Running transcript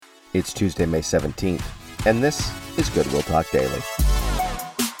It's Tuesday, May 17th, and this is Goodwill Talk Daily.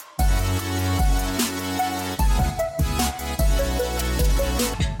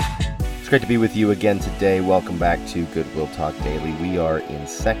 It's great to be with you again today. Welcome back to Goodwill Talk Daily. We are in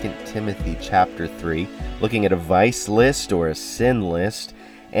 2 Timothy chapter 3, looking at a vice list or a sin list.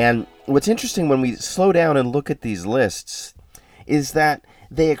 And what's interesting when we slow down and look at these lists is that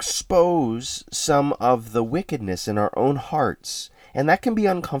they expose some of the wickedness in our own hearts. And that can be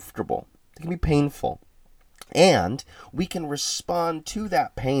uncomfortable. It can be painful. And we can respond to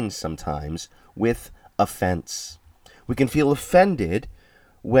that pain sometimes with offense. We can feel offended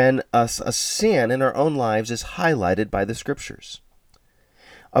when a sin in our own lives is highlighted by the scriptures.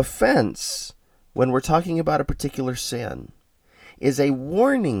 Offense, when we're talking about a particular sin, is a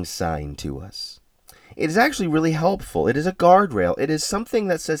warning sign to us. It is actually really helpful. It is a guardrail. It is something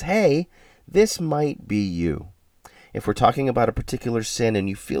that says, hey, this might be you. If we're talking about a particular sin and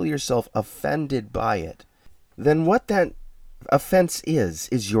you feel yourself offended by it, then what that offense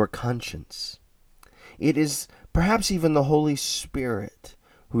is your conscience. It is perhaps even the Holy Spirit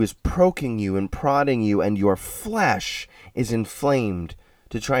who is poking you and prodding you, and your flesh is inflamed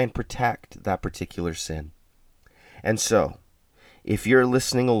to try and protect that particular sin. And so, if you're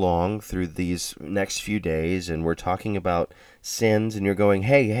listening along through these next few days and we're talking about sins and you're going,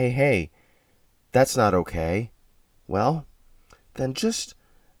 hey, that's not okay, well, then just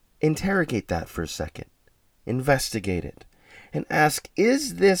interrogate that for a second. Investigate it. And ask,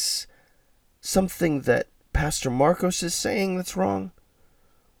 is this something that Pastor Marcos is saying that's wrong?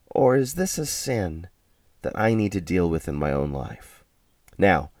 Or is this a sin that I need to deal with in my own life?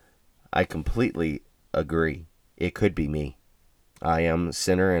 Now, I completely agree. It could be me. I am a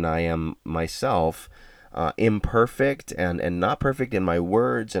sinner and I am myself imperfect and not perfect in my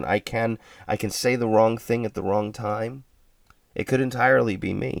words, and I can say the wrong thing at the wrong time. It could entirely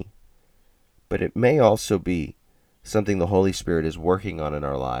be me. But it may also be something the Holy Spirit is working on in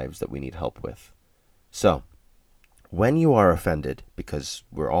our lives that we need help with. So, when you are offended, because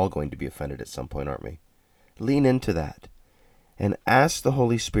we're all going to be offended at some point, aren't we? Lean into that and ask the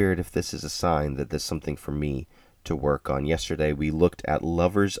Holy Spirit if this is a sign that there's something for me to work on. Yesterday we looked at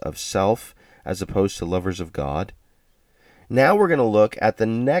lovers of self as opposed to lovers of God. Now we're going to look at the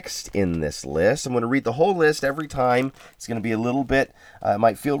next in this list. I'm going to read the whole list every time. It's going to be a little bit, it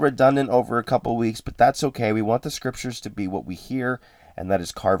might feel redundant over a couple weeks, but that's okay. We want the scriptures to be what we hear, and that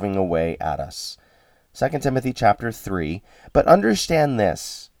is carving away at us. 2 Timothy chapter 3, but understand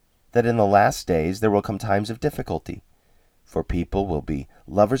this, that in the last days there will come times of difficulty, for people will be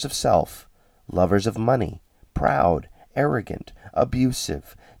lovers of self, lovers of money, proud, arrogant,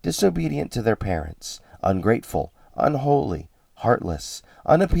 abusive, disobedient to their parents, ungrateful, unholy, heartless,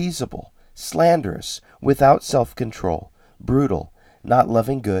 unappeasable, slanderous, without self-control, brutal, not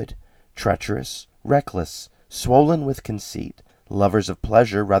loving good, treacherous, reckless, swollen with conceit, lovers of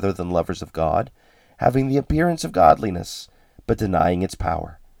pleasure rather than lovers of God, having the appearance of godliness, but denying its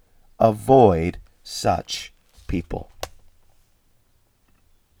power. Avoid such people.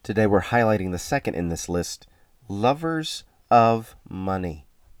 Today we're highlighting the second in this list, lovers of money.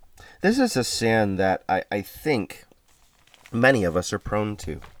 This is a sin that I think many of us are prone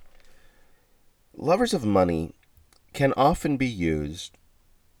to. Lovers of money can often be used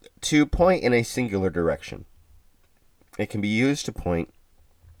to point in a singular direction. It can be used to point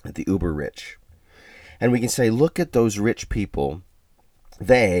at the uber rich. And we can say, look at those rich people.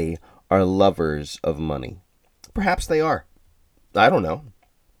 They are lovers of money. Perhaps they are. I don't know.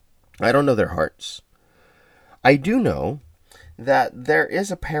 I don't know their hearts. I do know that there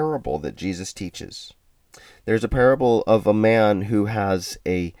is a parable that Jesus teaches. There's a parable of a man who has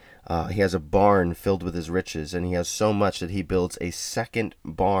a barn filled with his riches, and he has so much that he builds a second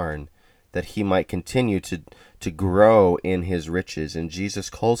barn that he might continue to grow in his riches. And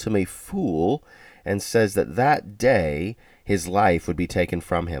Jesus calls him a fool and says that day his life would be taken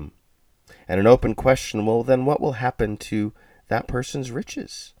from him. And an open question, well, then what will happen to that person's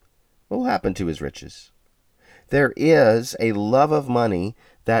riches? What will happen to his riches? There is a love of money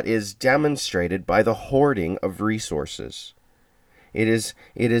that is demonstrated by the hoarding of resources. It is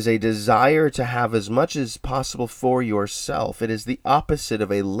a desire to have as much as possible for yourself. It is the opposite of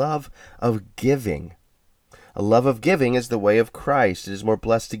a love of giving. A love of giving is the way of Christ. It is more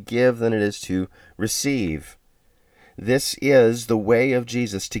blessed to give than it is to receive. This is the way of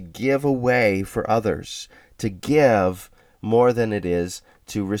Jesus, to give away for others, to give more than it is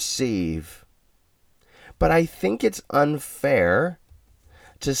to receive. But I think it's unfair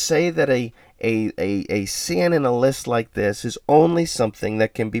to say that a sin in a list like this is only something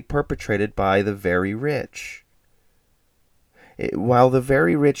that can be perpetrated by the very rich. While the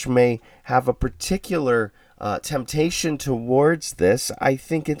very rich may have a particular temptation towards this, I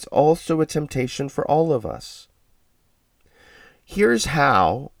think it's also a temptation for all of us. Here's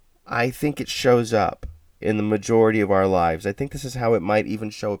how I think it shows up in the majority of our lives. I think this is how it might even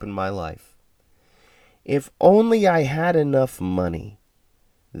show up in my life. If only I had enough money,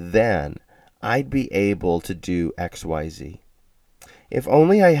 then I'd be able to do XYZ. If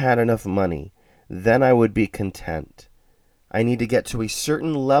only I had enough money, then I would be content. I need to get to a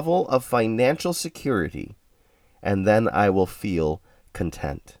certain level of financial security, and then I will feel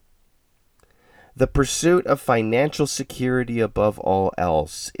content. The pursuit of financial security above all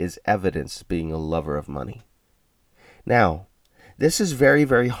else is evidence being a lover of money. Now, this is very,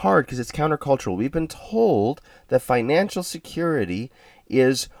 very hard because it's countercultural. We've been told that financial security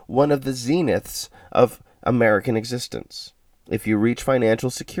is one of the zeniths of American existence. If you reach financial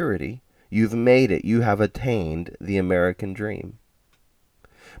security, you've made it. You have attained the American dream.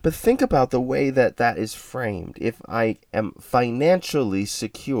 But think about the way that that is framed. If I am financially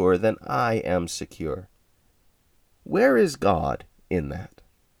secure, then I am secure. Where is God in that?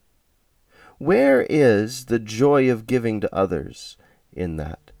 Where is the joy of giving to others in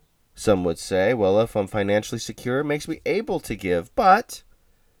that? Some would say, well, if I'm financially secure, it makes me able to give. But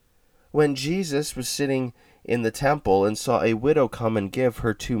when Jesus was sitting in the temple and saw a widow come and give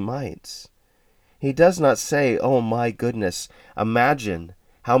her 2 mites, he does not say, oh my goodness, imagine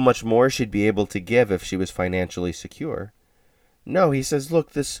how much more she'd be able to give if she was financially secure. No, he says,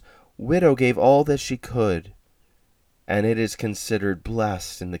 look, this widow gave all that she could, and it is considered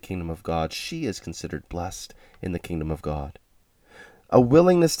blessed in the kingdom of God. She is considered blessed in the kingdom of God. A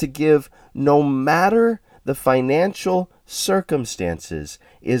willingness to give no matter the financial circumstances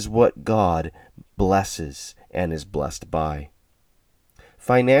is what God blesses and is blessed by.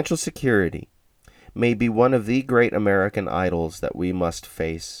 Financial security may be one of the great American idols that we must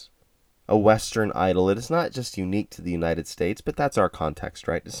face. A Western idol. It is not just unique to the United States, but that's our context,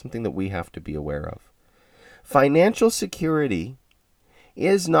 right? It's something that we have to be aware of. Financial security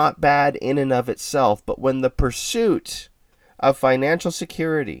is not bad in and of itself, but when the pursuit of financial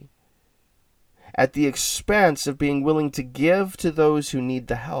security at the expense of being willing to give to those who need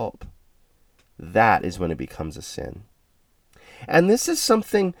the help, that is when it becomes a sin. And this is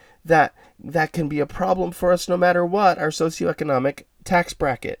something that can be a problem for us no matter what our socioeconomic tax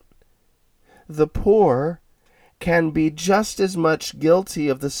bracket. The poor can be just as much guilty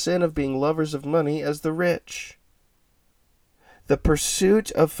of the sin of being lovers of money as the rich. The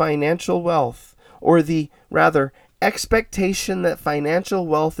pursuit of financial wealth, or the rather expectation that financial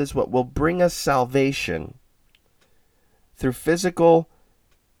wealth is what will bring us salvation through physical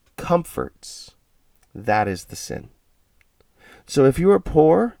comforts, that is the sin. So if you are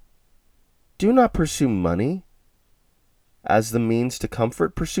poor, do not pursue money as the means to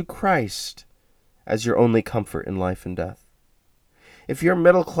comfort. Pursue Christ as your only comfort in life and death. If you're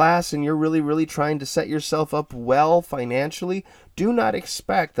middle class and you're really trying to set yourself up well financially, do not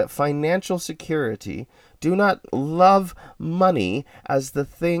expect that financial security, do not love money as the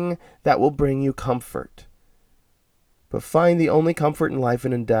thing that will bring you comfort. But find the only comfort in life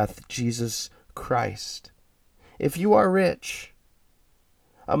and in death, Jesus Christ. If you are rich,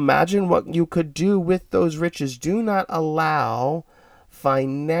 imagine what you could do with those riches. Do not allow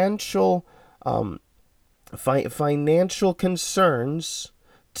financial concerns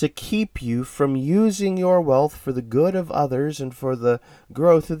to keep you from using your wealth for the good of others and for the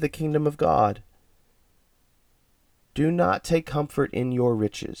growth of the kingdom of God. Do not take comfort in your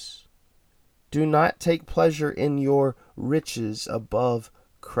riches. Do not take pleasure in your riches above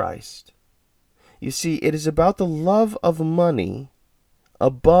Christ. You see, it is about the love of money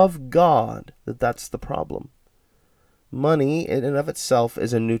above God that's the problem. Money in and of itself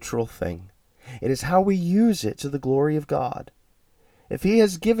is a neutral thing. It is how we use it to the glory of God. If He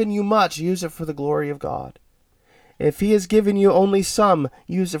has given you much, use it for the glory of God. If He has given you only some,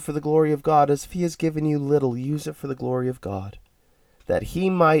 use it for the glory of God. If He has given you little, use it for the glory of God, that He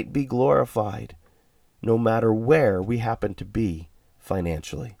might be glorified no matter where we happen to be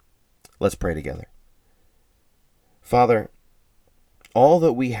financially. Let's pray together. Father, all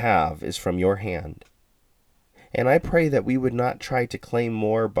that we have is from your hand. And I pray that we would not try to claim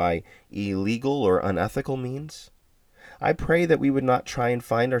more by illegal or unethical means. I pray that we would not try and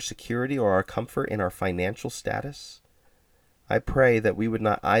find our security or our comfort in our financial status. I pray that we would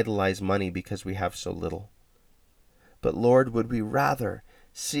not idolize money because we have so little. But Lord, would we rather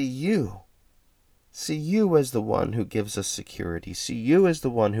see you as the one who gives us security, see you as the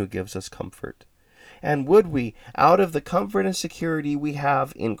one who gives us comfort. And would we, out of the comfort and security we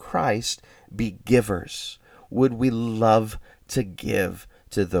have in Christ, be givers? Would we love to give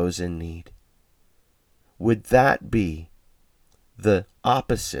to those in need. Would that be the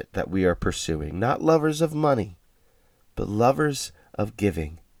opposite that we are pursuing? Not lovers of money, but lovers of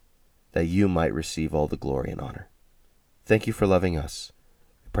giving, that you might receive all the glory and honor. Thank you for loving us.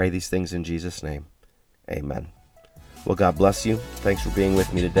 We pray these things in Jesus' name. Amen. Well, God bless you. Thanks for being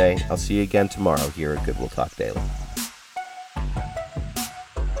with me today. I'll see you again tomorrow here at Goodwill Talk Daily.